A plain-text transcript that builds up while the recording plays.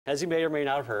as you may or may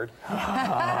not have heard.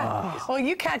 Well,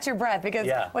 you catch your breath because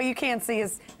what you can't see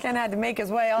is Ken had to make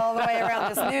his way all the way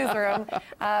around this newsroom.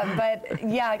 But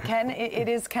yeah, Ken, it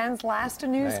is Ken's last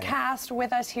newscast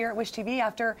with us here at Wish TV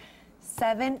after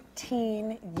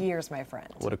 17 years, my friend.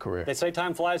 What a career. They say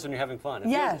time flies when you're having fun.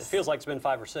 It feels like it's been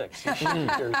 5 or 6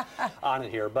 years on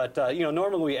it here. But, you know,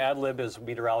 normally we ad-lib as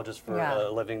meteorologists for a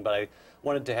living, but I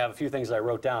wanted to have a few things that I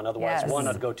wrote down. Otherwise, one,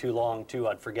 I'd go too long. Two,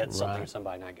 I'd forget something,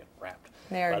 somebody, and I'd get wrapped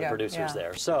by the producers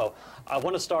there. So I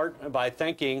want to start by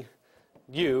thanking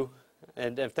you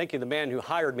and thanking the man who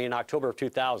hired me in October of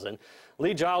 2000.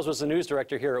 Lee Giles was the news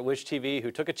director here at Wish TV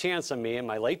who took a chance on me in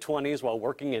my late 20s while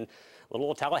working in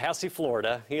little Tallahassee,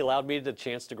 Florida. He allowed me the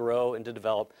chance to grow and to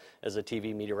develop as a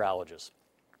TV meteorologist.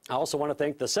 I also want to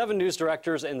thank the 7 news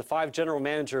directors and the 5 general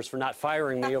managers for not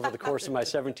firing me over the course of my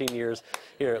 17 years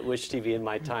here at Wish TV in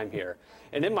my time here.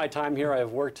 And in my time here, I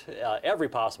have worked every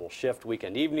possible shift,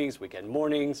 weekend evenings, weekend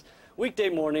mornings, weekday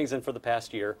mornings, and for the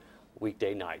past year,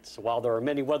 weekday nights. While there are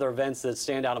many weather events that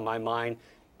stand out in my mind,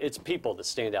 it's people that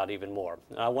stand out even more.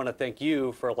 And I want to thank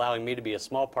you for allowing me to be a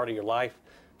small part of your life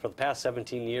for the past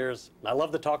 17 years. I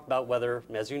love to talk about weather,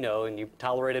 as you know, and you've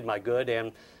tolerated my good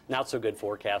and not so good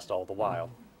forecast all the while.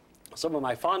 Some of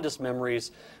my fondest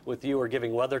memories with you are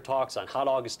giving weather talks on hot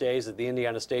August days at the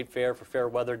Indiana State Fair for Fair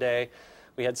Weather Day.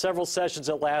 We had several sessions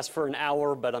that last for an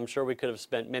hour, but I'm sure we could have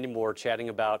spent many more chatting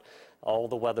about all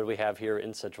the weather we have here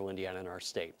in central Indiana in our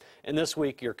state. And this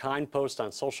week, your kind posts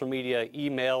on social media,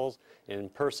 emails, and in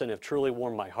person have truly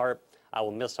warmed my heart. I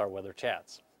will miss our weather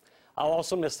chats. I'll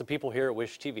also miss the people here at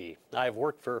Wish TV. I have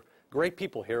worked for great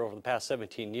people here over the past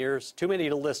 17 years. Too many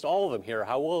to list all of them here.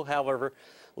 I will, however,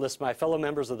 list my fellow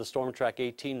members of the Storm Track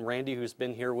 18. Randy, who's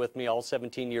been here with me all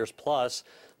 17 years plus.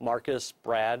 Marcus,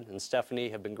 Brad, and Stephanie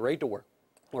have been great to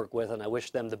work with, and I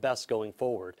wish them the best going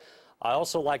forward. I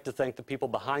also like to thank the people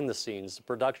behind the scenes,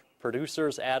 the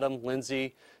producers, Adam,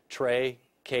 Lindsay, Trey,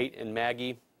 Kate, and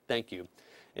Maggie. Thank you.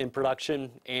 In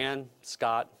production, Ann,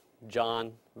 Scott,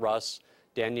 John, Russ,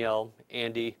 Danielle,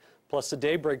 Andy, plus the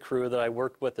Daybreak crew that I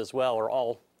worked with as well are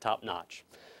all top-notch.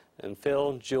 And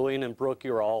Phil, Julian, and Brooke,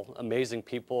 you're all amazing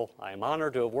people. I am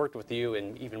honored to have worked with you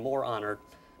and even more honored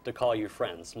to call you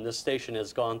friends. And this station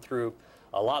has gone through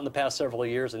a lot in the past several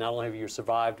years, and not only have you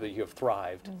survived, but you have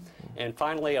thrived. And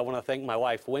finally, I want to thank my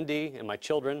wife, Wendy, and my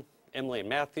children, Emily and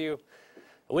Matthew.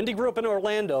 Wendy grew up in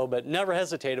Orlando, but never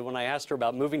hesitated when I asked her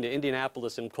about moving to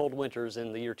Indianapolis in cold winters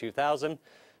in the year 2000.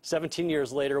 17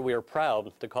 years later, we are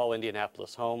proud to call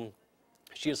Indianapolis home.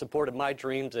 She has supported my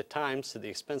dreams at times to the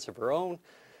expense of her own.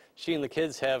 She and the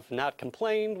kids have not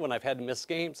complained when I've had to miss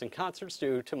games and concerts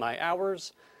due to my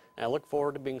hours. And I look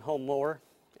forward to being home more,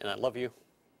 and I love you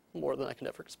more than I can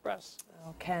ever express.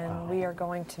 Oh, Ken, we are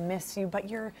going to miss you, but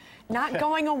you're not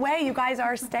going away. You guys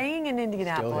are staying in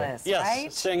Indianapolis, right?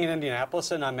 Yes, staying in Indianapolis,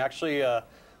 and I'm actually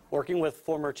working with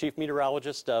former Chief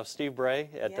Meteorologist Steve Bray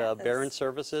at Barron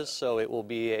Services, so it will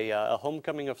be a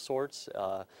homecoming of sorts.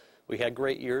 We had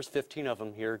great years, 15 of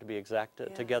them here to be exact,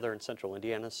 together in central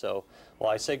Indiana. So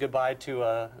while I say goodbye to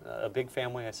a big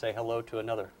family, I say hello to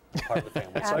another part of the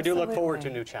family. So I do look forward to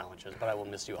new challenges, but I will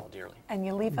miss you all dearly. And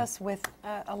you leave us with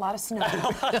a lot of snow.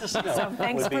 A lot of snow. So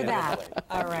thanks for that.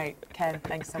 All right, Ken,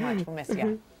 thanks so much. We'll miss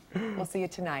you. We'll see you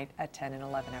tonight at 10 and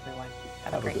 11, everyone.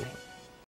 Have a great night.